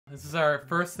This is our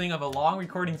first thing of a long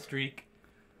recording streak.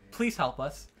 Please help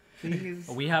us. Please.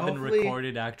 We haven't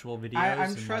recorded actual videos.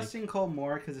 I'm trusting Cole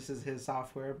more because this is his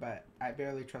software, but I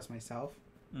barely trust myself.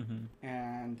 Mm-hmm.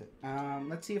 And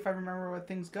let's see if I remember what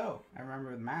things go. I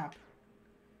remember the map.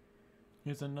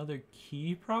 There's another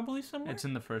key probably somewhere? It's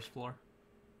in the first floor.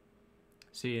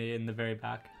 See, in the very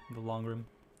back, the long room.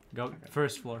 Go okay.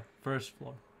 First floor. First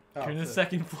floor. Oh, turn to the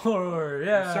second floor.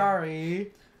 Yeah. I'm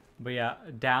sorry. But yeah,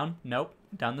 down. Nope.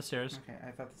 Down the stairs. Okay,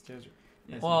 I thought the stairs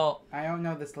were... Well, I don't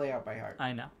know this layout by heart.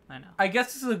 I know. I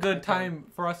guess this is a good time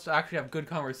for us to actually have good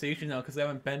conversation now because we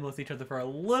haven't been with each other for a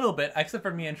little bit, except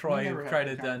for me and Troy who tried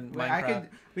to done Minecraft.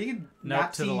 We could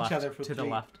not see each other for to the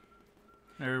left.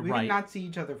 Or we right. could not see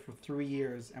each other for 3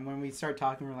 years, and when we start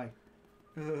talking, we're like,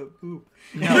 poop.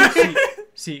 No,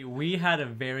 see, we had a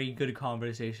very good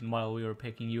conversation while we were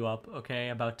picking you up, okay,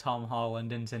 about Tom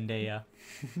Holland and Zendaya.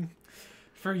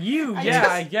 For you,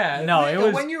 I guess. No, it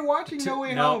was when you're watching No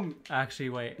Way Home. Actually,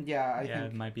 wait. Yeah, I think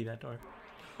it might be that door.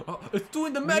 Oh, it's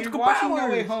doing the magical powers. powers. You're watching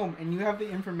No Way Home, and you have the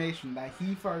information that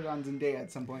he farted on Zendaya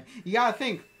at some point. You gotta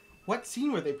think, what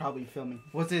scene were they probably filming?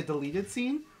 Was it a deleted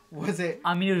scene? Was it?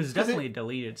 I mean, it was definitely a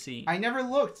deleted scene. I never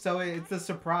looked, so it's a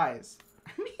surprise.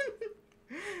 I mean,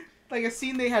 like a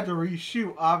scene they had to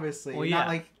reshoot, obviously. Well, not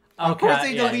like. Of course,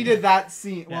 they deleted that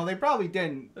scene. Yeah. Well, they probably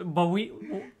didn't. But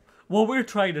what we're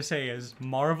trying to say is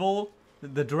Marvel,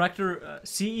 the director,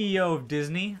 CEO of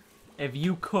Disney, if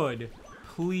you could,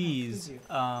 please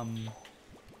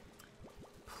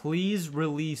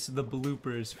release the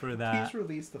bloopers for that. Please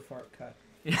release the fart cut.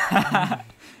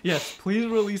 Yes, please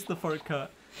release the fart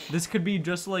cut. This could be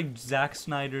just like Zack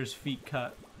Snyder's feet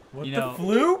cut. What the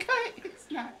fluke? It's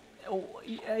not.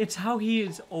 It's how he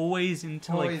is always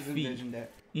into like feet. Envisioned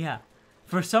it. Yeah,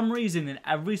 for some reason in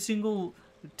every single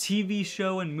TV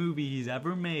show and movie he's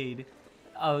ever made,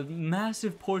 a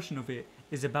massive portion of it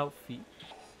is about feet.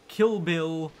 Kill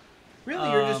Bill. Really,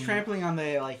 you're just trampling on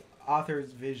the like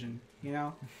author's vision, you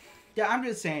know? Yeah, I'm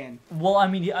just saying. Well, I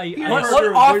mean, what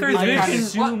author's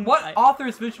vision? What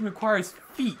author's vision requires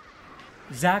feet?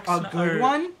 Zack Snyder. A good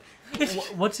one?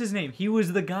 What's his name? He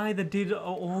was the guy that did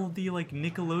all the like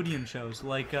Nickelodeon shows,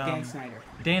 like Dan Snyder.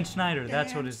 Dan Snyder.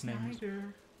 That's what his name is.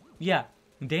 Yeah,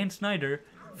 Dan Snyder.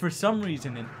 For some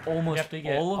reason, in almost you have to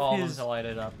get all of his to light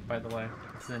it up. By the way,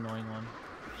 it's an annoying one.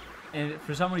 And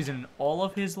for some reason, in all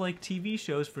of his like TV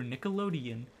shows for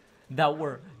Nickelodeon that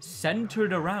were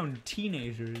centered around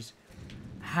teenagers,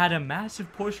 had a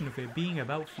massive portion of it being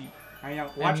about feet. I know.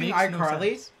 Watching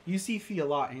iCarly, you see feet a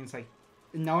lot, and it's like,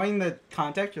 knowing the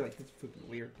context, you're like, this is freaking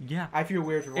weird. Yeah. I feel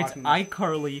weird for watching this. It's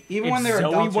iCarly. Even it's when they're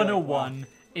Zoe adults, 101. Like, wow.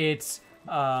 It's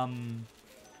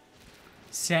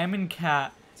Sam and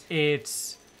Cat.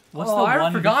 It's what's the one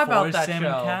I forgot before about that Sam show.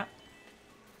 and Cat?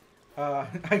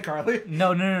 iCarly?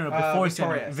 No. Before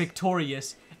Victorious. Sam,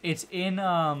 Victorious. It's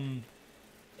in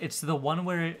it's the one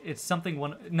where it's something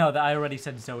one. No, I already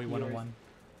said Zoe 101.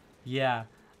 Yeah.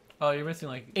 Oh, you're missing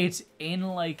like. It's in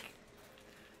like.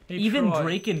 Hey, even Troy.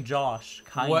 Drake and Josh,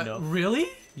 kind of. Really?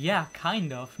 Yeah,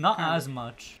 kind of. Not as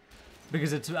much.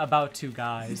 Because it's about two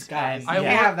guys. And,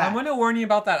 I'm going to warn you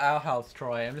about that owl house,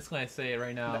 Troy. I'm just going to say it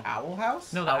right now. The owl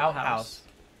house? No, the outhouse.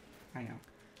 I know.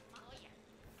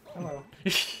 Hello.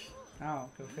 Oh,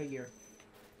 go figure.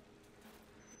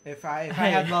 If I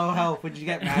had low health, would you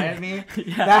get mad at me?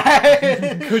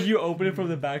 Yeah. Could you open it from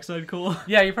the backside, Cole?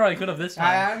 Yeah, you probably could have this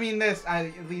time. I mean,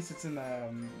 at least it's in the...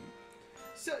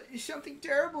 something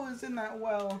terrible is in that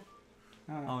well.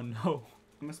 Oh, no.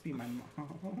 It must be my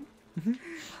mom.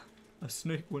 A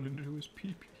snake went into his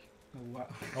pee-pee.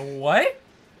 A what?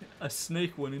 A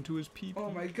snake went into his pee-pee. Oh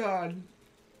my god.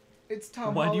 It's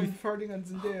Tom Holland farting on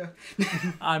Zendaya.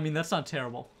 I mean, that's not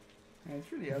terrible. Yeah,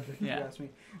 it's really epic, if you ask me.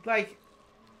 Like,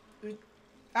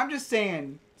 I'm just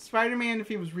saying, Spider-Man, if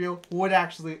he was real, would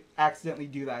actually accidentally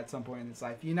do that at some point in his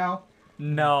life, you know?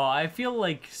 No, I feel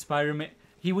like Spider-Man...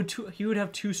 He would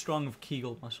have too strong of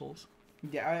Kegel muscles.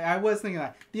 Yeah, I was thinking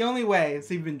that. The only way is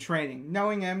he's been training.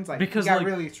 Knowing him, it's like, he got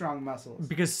really strong muscles.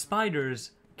 Because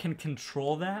spiders can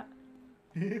control that.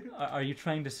 Are you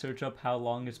trying to search up how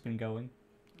long it's been going?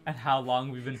 And how long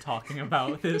we've been talking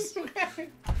about this?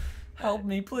 Help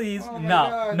me, please. Oh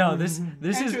no, this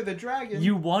Enter is... the dragon.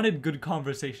 You wanted good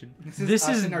conversation. This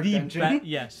is the best.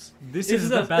 Yes. This is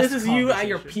the best. This is you at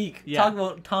your peak. Yeah. Talking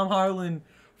about Tom Holland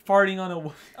farting on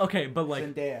a... Okay, but like...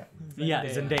 Zendaya. Yeah,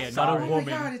 Zendaya, not a woman. Oh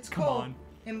my god, it's Come Cole. on.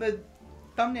 In the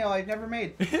thumbnail I've never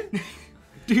made.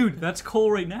 Dude, that's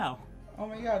Cole right now. Oh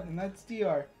my god, and that's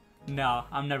DR. No,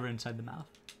 I'm never inside the mouth.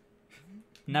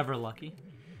 Never lucky.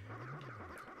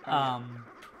 Oh,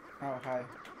 hi.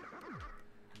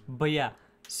 But yeah,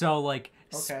 so like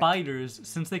spiders,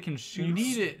 since they can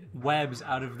shoot webs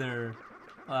out of their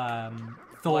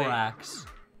thorax.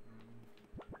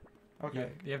 Okay.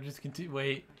 You have to just continue.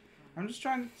 Wait. I'm just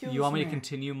trying to kill. You want me to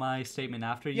continue my statement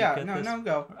after you get this? No,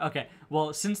 go. Okay.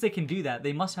 Well, since they can do that,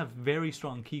 they must have very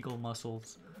strong Kegel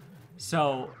muscles.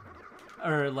 So,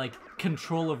 or like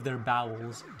control of their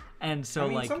bowels, and so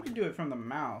like some can do it from the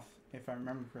mouth, if I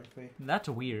remember correctly. That's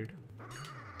weird.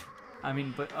 I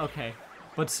mean, but okay,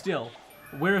 but still,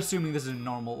 we're assuming this is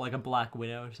normal, like a Black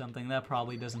Widow or something. That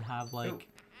probably doesn't have like.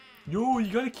 Yo,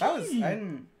 you got a key.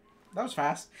 That was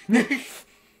fast.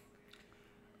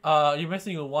 You're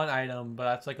missing one item, but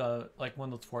that's like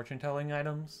one of those fortune telling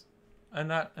items, and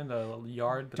that in the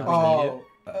yard.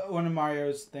 One of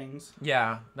Mario's things.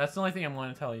 Yeah, that's the only thing I'm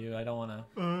going to tell you. I don't want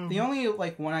to. The only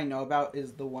one I know about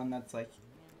is the one that's like,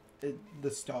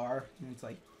 the star, and it's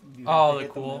like. You have to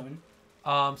hit cool. The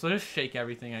moon. So just shake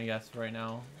everything, I guess, right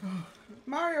now.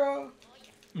 Mario.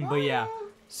 But yeah,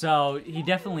 so he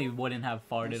definitely wouldn't have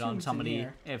farted on somebody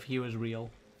if he was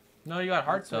real. No, you got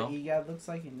hearts though. That's what Egad looks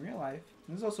like in real life.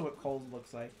 This is also what Cole's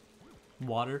looks like.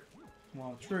 Water.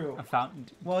 Well, true. A fountain.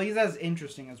 Well, he's as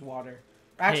interesting as water.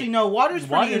 Actually, no, water's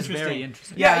pretty interesting. Very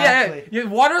interesting. Yeah,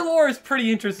 water lore is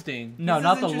pretty interesting. No,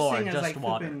 not the lore, just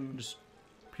water. Just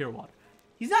pure water.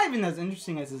 He's not even as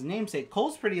interesting as his namesake.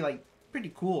 Cole's pretty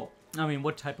cool. I mean,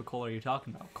 what type of coal are you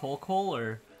talking about? Coal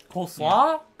or coleslaw?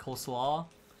 Yeah. Coleslaw?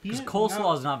 Because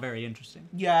coleslaw is not very interesting.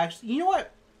 Yeah, actually, you know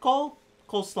what?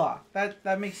 Coleslaw.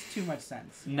 That makes too much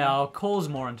sense. No, coal's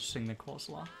more interesting than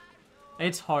coleslaw.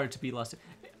 It's hard to be less.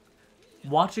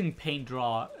 Watching paint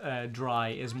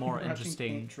dry is more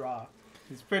interesting. Paint draw.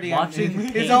 It's pretty.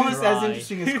 It's almost as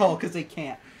interesting as coal because they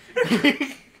can't.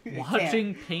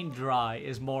 Watching paint dry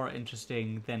is more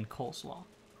interesting than coleslaw.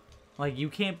 Like, you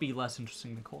can't be less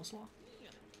interesting than coleslaw.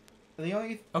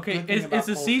 Is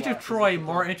the Siege of Troy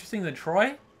more interesting than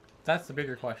Troy? That's the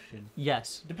bigger question.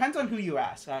 Yes. Depends on who you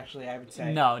ask, actually, I would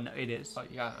say. No, it is.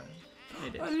 Yeah.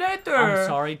 It is. A letter! I'm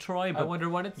sorry, Troy, but I wonder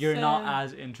what you're not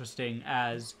as interesting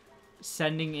as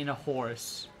sending in a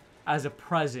horse as a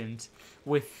present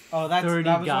with 30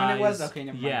 that was guys. When it was? Okay,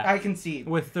 never mind. Yeah. I can see.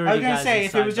 With 30 guys. I was going to say,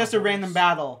 if it was just a random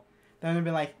battle, then it'd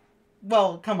be like,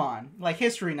 well, come on. Like,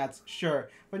 history nuts, sure.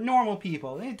 But normal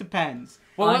people, it depends.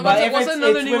 Well, what's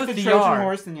another name with the Trojan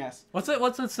horse, then yes. What's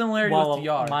the similarity with the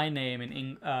yard? My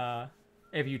name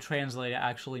if you translate it,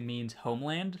 actually means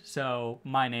homeland. So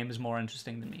my name is more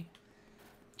interesting than me.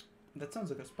 That sounds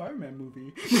like a Spider-Man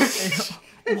movie.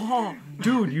 Whoa,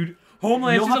 dude,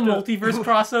 Homeland is a multiverse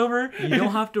crossover. You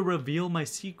don't have to reveal my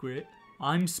secret.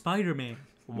 I'm Spider-Man.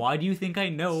 Why do you think I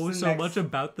know so much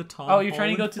about the Tom? Oh, you're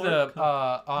trying to go to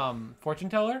the fortune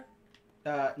teller?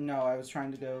 No, I was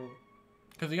trying to go.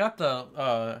 Because you got the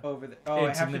over the. Oh,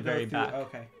 it's I have in to the go very through. back.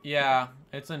 Okay. Yeah,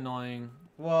 it's annoying.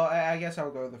 Well, I guess I'll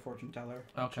go to the fortune teller.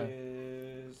 Okay. Which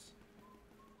is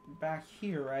back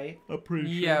here, right? I'm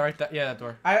pretty sure. Yeah, right. That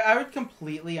door. I would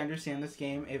completely understand this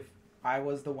game if I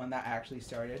was the one that actually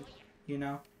started. You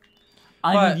know.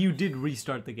 I mean, you did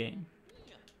restart the game.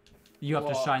 You have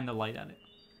to shine the light at it.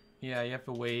 Yeah, you have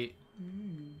to wait.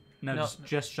 No,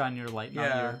 just shine your light.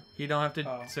 Yeah, you don't have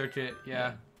to search it.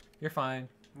 Yeah, you're fine.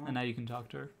 And now you can talk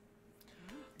to her.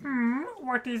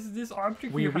 What is this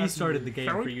object? We restarted the game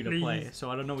for you to play, so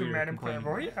I don't know what you're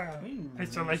complaining. I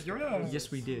select yours.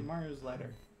 Yes, we did. Mario's letter.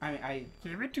 I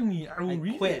give it to me. I will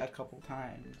read quit it. a couple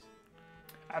times.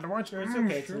 I don't want Sure, it's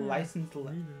okay. It's a licensed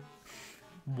letter.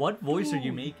 What voice are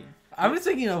you making? I was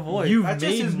thinking a voice. You've That's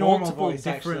just made his normal multiple voice,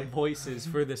 different actually. voices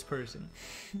for this person.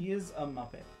 He is a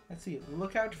Muppet. Let's see.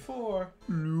 Look out for.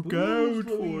 Look out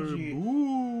for Luigi.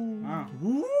 Boo. Wow.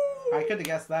 I could have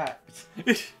guessed that.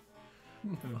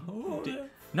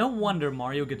 No wonder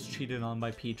Mario gets cheated on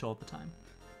by Peach all the time.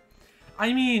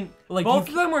 I mean, like both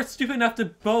of them were stupid enough to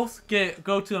both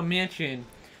go to a mansion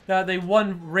that they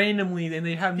won randomly and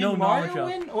they have no knowledge of.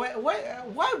 Did Mario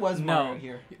win? Why was Mario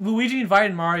here? Luigi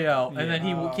invited Mario, and then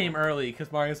he came early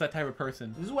because Mario's that type of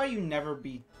person. This is why you never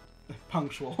be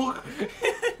punctual.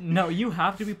 No, you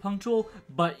have to be punctual,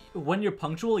 but when you're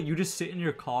punctual, you just sit in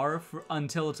your car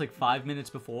until it's like 5 minutes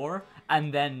before,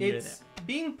 and then you're there.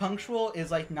 Being punctual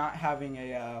is like not having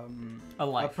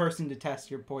a person to test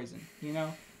your poison. You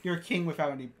know, you're a king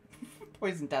without any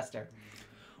poison tester.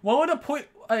 What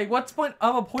would what's the point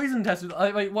of a poison tester?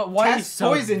 Why? Test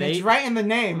poison. It's right in the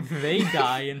name. They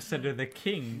die instead of the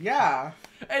king. Yeah.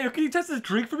 Hey, can you test this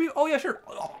drink for me? Oh yeah, sure.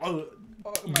 Oh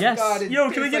my yes. God, yo,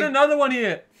 can we get another one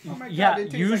here? Oh my God, yeah, it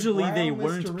tastes usually like they brown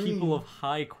weren't Listerine. people of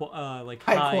high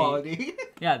quality.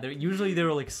 Yeah, they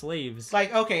were like slaves.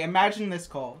 Like, okay, imagine this,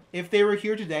 Cole. If they were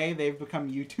here today, they've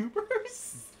become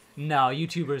YouTubers. No,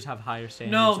 YouTubers have higher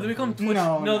standards. No, they become Twitch.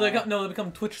 No, they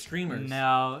become Twitch streamers.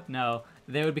 No,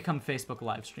 they would become Facebook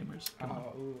live streamers.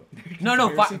 No,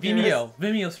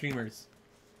 Vimeo streamers.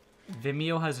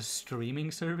 Vimeo has a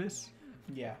streaming service?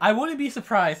 Yeah. I wouldn't be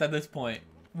surprised at this point.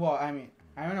 Well, I mean,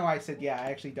 I don't know why I said yeah.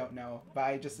 I actually don't know, but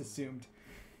I just assumed.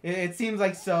 It seems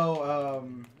like so,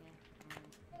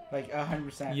 like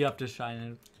 100%. You have to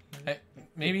shine it.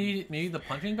 Maybe the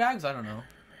punching bags? I don't know.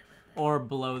 Or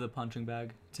below the punching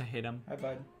bag to hit him. Hi,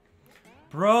 bud.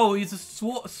 Bro, he's a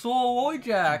swole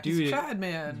Jack. Dude, he's Chad,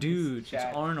 man. Dude, Chad.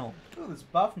 it's Arnold. Look at this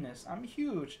buffness. I'm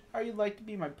huge. How you like to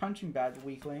be my punching bag,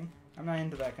 weakling? I'm not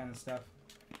into that kind of stuff.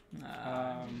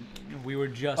 We were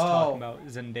just talking about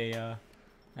Zendaya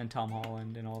and Tom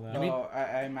Holland and all that. No,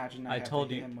 I imagine I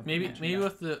told you. Maybe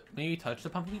touch the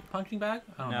punching bag?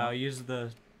 I don't know. Use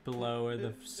the below or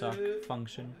the suck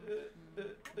function.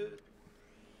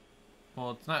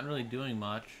 Well, it's not really doing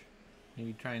much.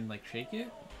 Maybe try and like shake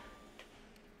it?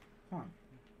 Come on.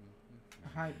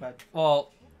 Hi, bud.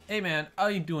 Well, hey man, how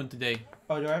you doing today?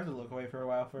 Oh, do I have to look away for a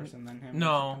while first and then him?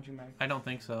 No, punching bag? I don't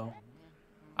think so.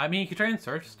 I mean, you could try and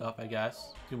search stuff, I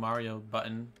guess. Do Mario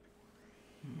button.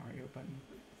 Mario button.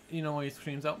 You know when he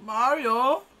screams out,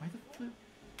 Mario! Why the flip?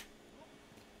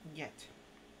 Yet.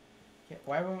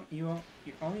 Why won't you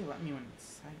only let me when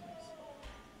it's sideways?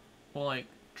 Well, like...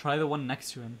 Try the one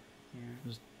next to him. Yeah.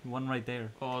 There's one right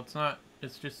there. Well, it's not...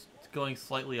 It's just going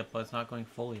slightly up, but it's not going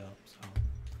fully up, so...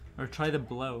 Or try the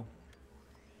blow.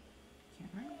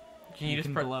 Can't I? Can you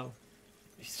just blow?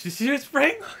 You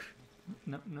spring?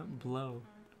 No, blow.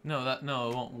 No, it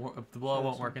won't work. The blow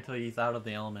won't work until he's out of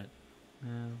the element. Yeah.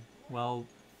 Well...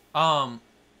 I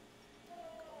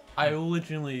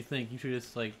legitimately think you should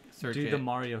just, like, search it. Do the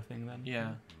Mario thing, then.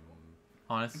 Yeah.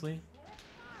 Honestly.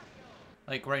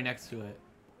 Like, right next to it.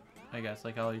 I guess,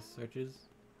 like how he searches.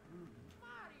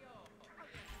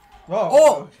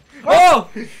 Whoa! Oh!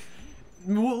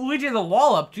 Luigi has a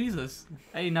wall up, Jesus.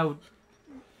 Hey, no.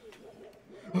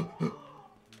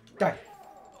 Die.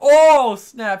 Oh,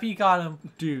 snap, he got him.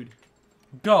 Dude.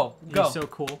 Go. You're so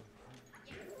cool.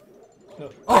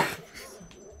 Oh!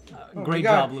 Great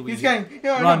job, Luigi. He's getting...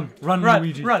 Run,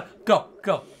 Luigi. Run, go.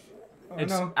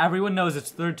 Oh, everyone knows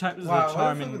it's third time is the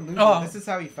charm. And... This is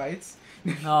how he fights?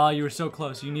 Oh, you were so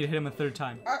close. You need to hit him a third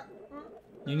time.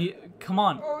 You need... Come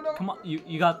on. Oh, no. Come on.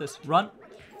 You got this. Run.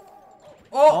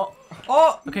 Oh!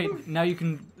 Okay, now you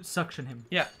can suction him.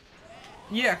 Yeah.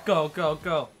 Yeah, go.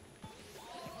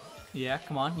 Yeah,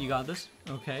 come on. You got this.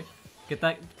 Okay. Get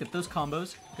those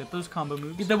combos. Get those combo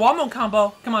moves. Get the Wombo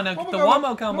combo. Come on now, get the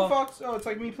Wombo combo. Fox. Oh, it's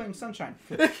like me playing Sunshine.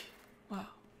 Wow.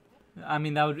 I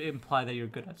mean, that would imply that you're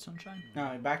good at Sunshine.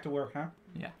 No, back to work, huh?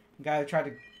 Yeah. The guy that tried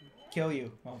to kill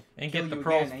you. Well, and get the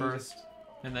pearls first,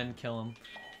 and then kill him.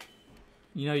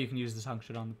 You know you can use the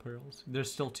function on the pearls.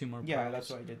 There's still 2 more pearls. Yeah, that's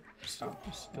what I did. Still.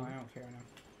 Oh, I don't care now.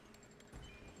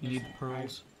 You need the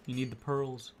pearls. You need the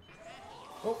pearls.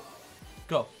 Oh.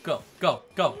 Go.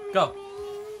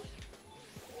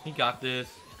 He got this.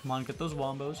 Come on, get those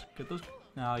wombos. Get those...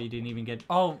 No, you didn't even get...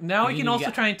 Oh, now we can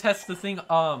also try and test the thing.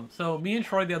 So me and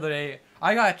Troy the other day,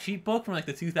 I got a cheat book from like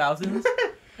the 2000s.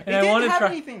 And I wanted to try...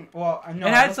 anything. Well, no, it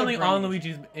had something on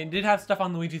Luigi's... It did have stuff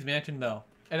on Luigi's Mansion though.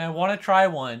 And I want to try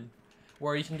one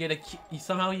where you can get a key...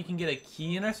 Somehow you can get a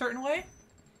key in a certain way.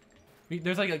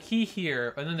 There's like a key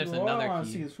here, and then there's another key. I want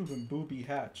to see is freaking Booby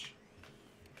Hatch.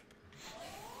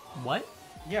 What?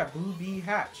 Yeah, Booby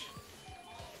Hatch.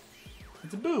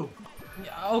 It's a boo.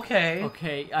 Yeah, okay.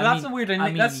 Okay. That's a weird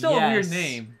name. That's still a weird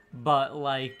name. But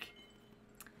like,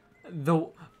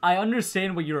 I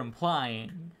understand what you're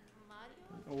implying.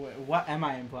 What am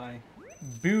I implying?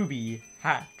 Booby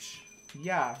Hatch.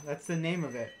 Yeah, that's the name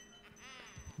of it.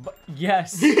 But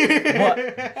yes,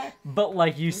 but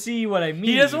like you see what I mean.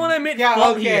 He doesn't want to admit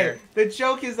fault okay. Here. The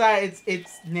joke is that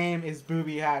its name is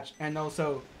Booby Hatch, and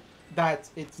also that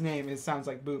its name sounds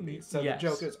like boobies. So the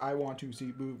joke is I want to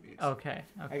see boobies. Okay.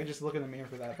 I can just look in the mirror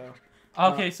for that though.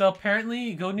 Okay, so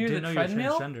apparently go near the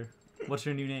treadmill. What's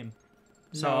your new name?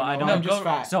 So no, I don't. I'm just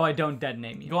fat. So I don't dead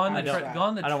name you. Go on the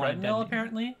treadmill.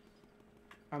 Apparently.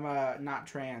 I'm not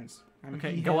trans.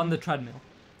 Okay, go on the treadmill.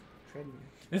 Treadmill.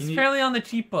 It's apparently on the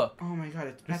cheat book. Oh my god,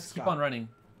 it's Just keep on running.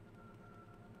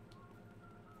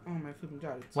 Oh my flipping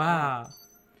god. It's wow.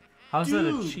 How's that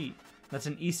a cheat? That's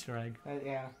an Easter egg.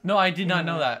 Yeah. No, I did not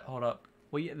know that. Hold up.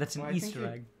 Well, yeah, that's an Easter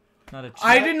egg, not a cheat.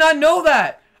 I did not know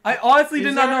that. I honestly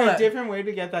did not know that. Is there a different way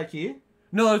to get that key?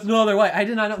 No, there's no other way. I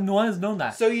did not know. No one has known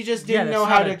that. So you just didn't know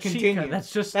how to continue. That's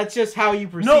just how you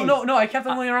proceed. No. I kept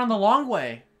on going around the long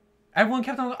way. Everyone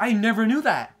kept on. I never knew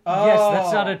that. Oh. Yes,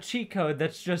 that's not a cheat code.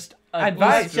 That's just an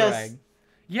Easter egg.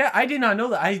 Yeah, I did not know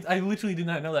that. I literally did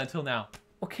not know that until now.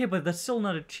 Okay, but that's still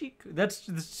not a cheat. That's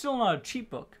still not a cheat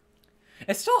book.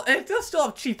 It does still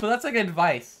have cheats, but that's like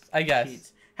advice, I guess.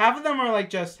 Cheats. Half of them are like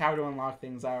just how to unlock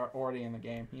things that are already in the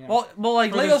game. You know? Well,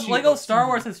 like Or there's Lego cheat Star codes.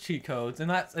 Wars has cheat codes, and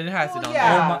it has it on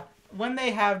yeah. there. When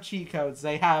they have cheat codes,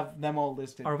 they have them all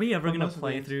listed. Are we ever For gonna most of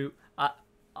play these. through?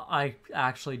 I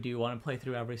actually do want to play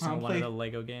through every single one of the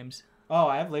Lego games. Oh,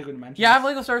 I have Lego Dimensions. Yeah, I have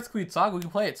Lego Star Wars Complete Saga. We can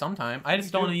play it sometime. I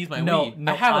just don't want to use my Wii.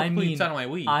 No, I have a I Complete mean, set on my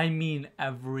Wii. I mean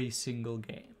every single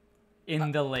game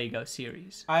in the Lego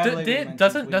series. I have Lego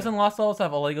Dimensions Doesn't Lost Levels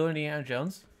have a Lego Indiana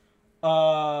Jones?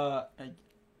 Lost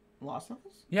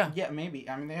Levels? Yeah. Yeah, maybe.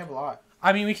 I mean, they have a lot.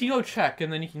 I mean, we can go check,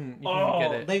 and then you can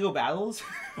get it. Lego Battles?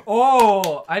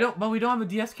 Oh, but we don't have a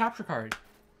DS capture card.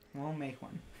 We'll make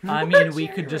one. I mean, we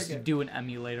could just do an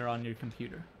emulator on your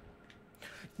computer.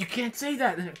 You can't say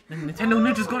that. Nintendo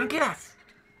Ninja's gonna get us.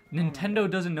 Nintendo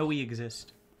doesn't know we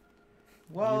exist.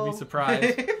 Well, You'd be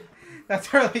surprised.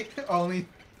 That's our only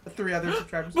 3 other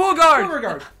subscribers.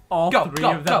 Beauregard! All Go, 3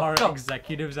 go, of them go, are go.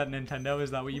 executives at Nintendo. Is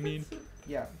that what you mean?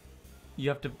 Yeah. You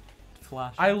have to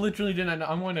flash. I literally didn't know.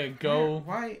 I'm gonna go.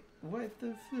 Why? What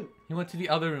the flip? He went to the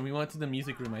other room. We went to the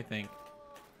music room, I think.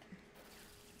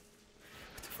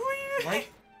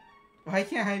 Why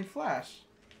can't I flash?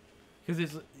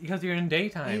 Because you're in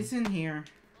daytime. He's in here.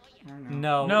 I don't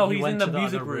know. No, he's went in the to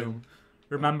music other room.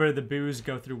 Remember, the boos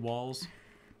go through walls.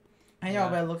 I know, Yeah.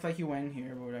 but it looked like you went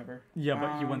here, but whatever. Yeah,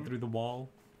 but he went through the wall.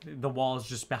 The wall is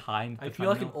just behind. The I feel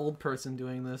like an treadmill. old person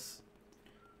doing this.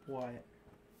 What?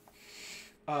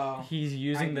 Oh. He's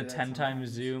using do the that 10 times sometimes.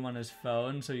 zoom on his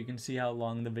phone so you can see how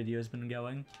long the video's been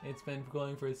going. It's been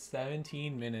going for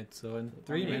 17 minutes, so in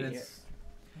 3 I'm an minutes.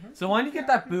 So why don't you get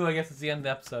that boo? I guess it's the end of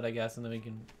the episode, I guess, and then we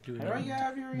can do it. How do I get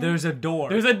out of here again? There's a door.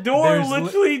 There's a door There's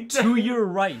literally to your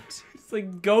right. It's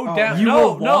like go Oh, down. you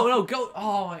No, were no, go.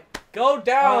 Oh my. Go Oh,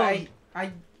 down.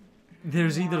 I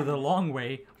There's either the long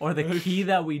way or the key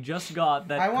that we just got.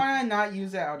 That want to not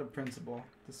use it out of principle,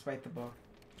 despite the book.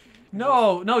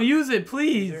 No, use it,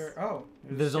 please. There's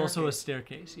There's also a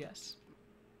staircase. Yes.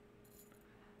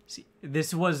 See,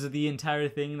 this was the entire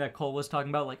thing that Cole was talking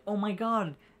about. Like, oh my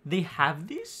god, they have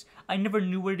this? I never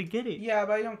knew where to get it. Yeah,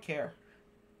 but I don't care.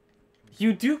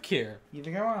 You do care. You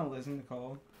think I want to listen to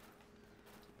Cole?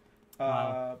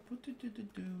 Wow.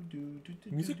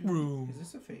 Music room. Is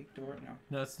this a fake door? No.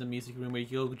 No, it's the music room where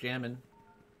you go jamming.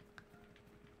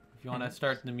 If you want to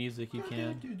start the music, you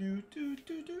can.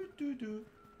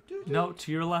 No,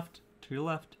 to your left. To your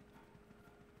left.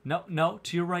 No,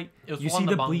 to your right. It was You on see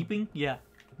the the bung. bleeping? Yeah.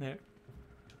 There.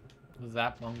 Was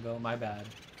that bongo? My bad.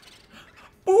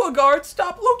 Beauregard,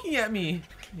 stop looking at me.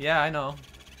 Yeah, I know.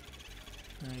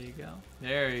 There you go.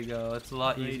 There you go. It's a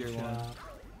lot Great easier one. job.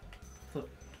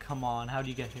 Come on, how do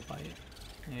you get hit by it?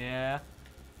 Yeah.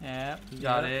 Yeah. You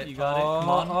got it. You got it. Come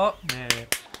on. Oh. There.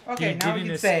 Okay, You now we didn't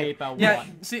can save. escape at Yeah.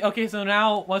 one. See. Okay. So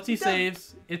now, once he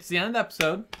saves, it's the end of the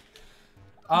episode.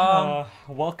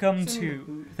 Welcome Send me the to.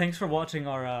 boot. Thanks for watching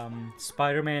our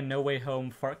Spider-Man No Way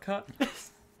Home fart cut.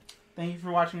 Thank you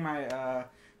for watching my.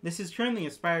 This is currently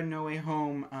a Spider No Way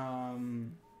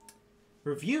Home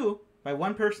review by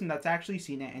one person that's actually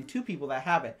seen it and 2 people that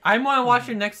haven't. I want to watch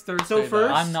it next Thursday. So first-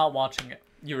 though. I'm not watching it.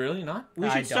 You really not? We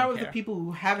I should start don't with care. the people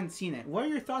who haven't seen it. What are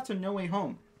your thoughts on No Way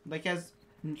Home? Because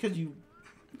you,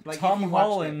 like, if Tom you watched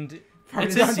Holland. it. It's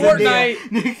Probably in not the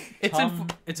Fortnite. idea.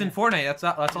 It's in Fortnite. That's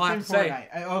all I have It's to in say.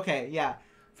 Fortnite. Okay, yeah.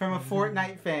 From a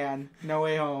Fortnite fan, No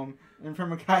Way Home, and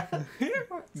from a guy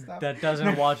Stop. That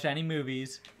doesn't watch any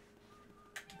movies.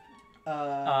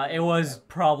 It was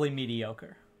probably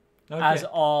mediocre, Okay. as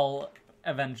all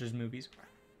Avengers movies were.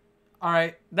 All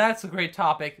right, that's a great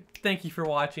topic. Thank you for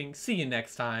watching. See you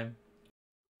next time.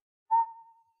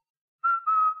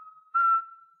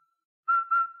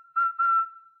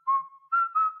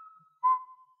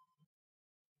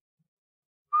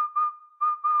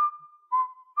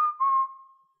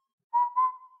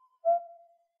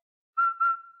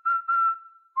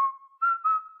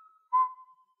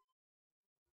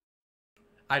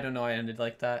 I don't know. I ended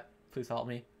like that. Please help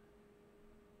me.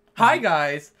 Hi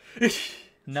guys. No,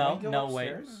 Should we go no, wait.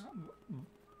 upstairs?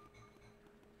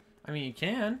 I mean, you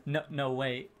can. No,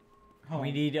 wait. Home.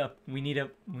 We need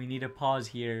a pause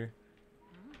here.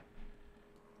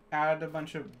 Add a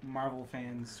bunch of Marvel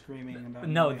fans screaming about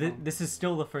No, Way Home. this is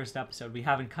still the first episode. We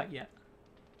haven't cut yet.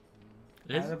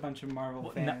 Add a bunch of Marvel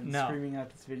Well, fans no. screaming out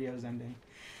this video's ending.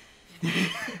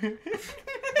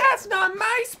 That's not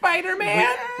my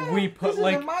Spider-Man. We put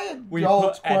like we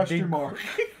adult put ending question mark.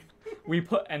 we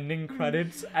put ending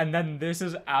credits, and then this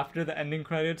is after the ending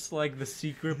credits, like the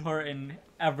secret part in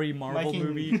every Marvel Like in-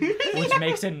 movie, which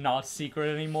makes it not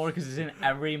secret anymore because it's in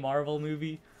every Marvel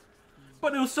movie.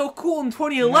 But it was so cool in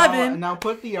 2011. Now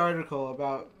put the article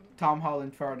about Tom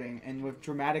Holland farting and with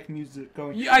dramatic music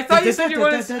going. I thought you said you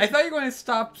were going to. I thought you were going to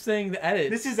stop saying the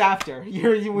edit. This is after we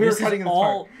were cutting this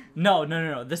part.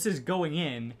 No. This is going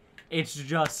in. It's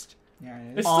just. Yeah,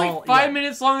 it's like 5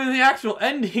 minutes longer than the actual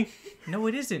ending. No,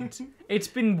 it isn't. It's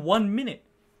been 1 minute.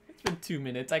 It's been 2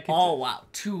 minutes. I can. Oh wow,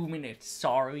 2 minutes.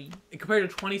 Sorry. Compared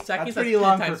to 20 seconds, that's pretty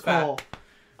long for Cole.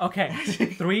 Okay,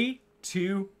 3,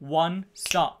 2, 1,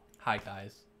 stop. Hi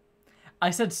guys.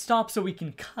 I said stop so we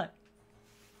can cut.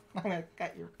 I'm gonna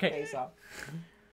cut your face off.